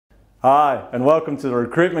Hi, and welcome to the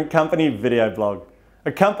Recruitment Company video blog.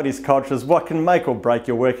 A company's culture is what can make or break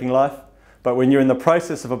your working life. But when you're in the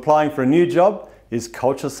process of applying for a new job, is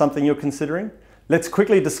culture something you're considering? Let's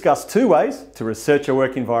quickly discuss two ways to research your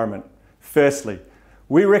work environment. Firstly,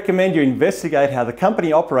 we recommend you investigate how the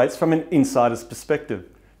company operates from an insider's perspective.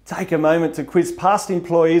 Take a moment to quiz past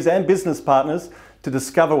employees and business partners to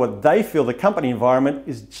discover what they feel the company environment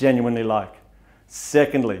is genuinely like.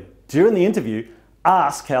 Secondly, during the interview,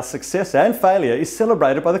 ask how success and failure is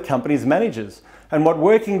celebrated by the company's managers and what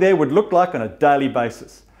working there would look like on a daily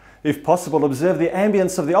basis. If possible, observe the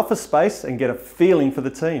ambience of the office space and get a feeling for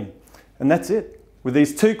the team. And that's it. With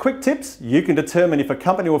these two quick tips, you can determine if a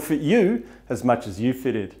company will fit you as much as you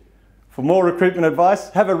fit it. For more recruitment advice,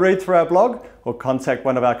 have a read through our blog or contact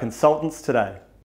one of our consultants today.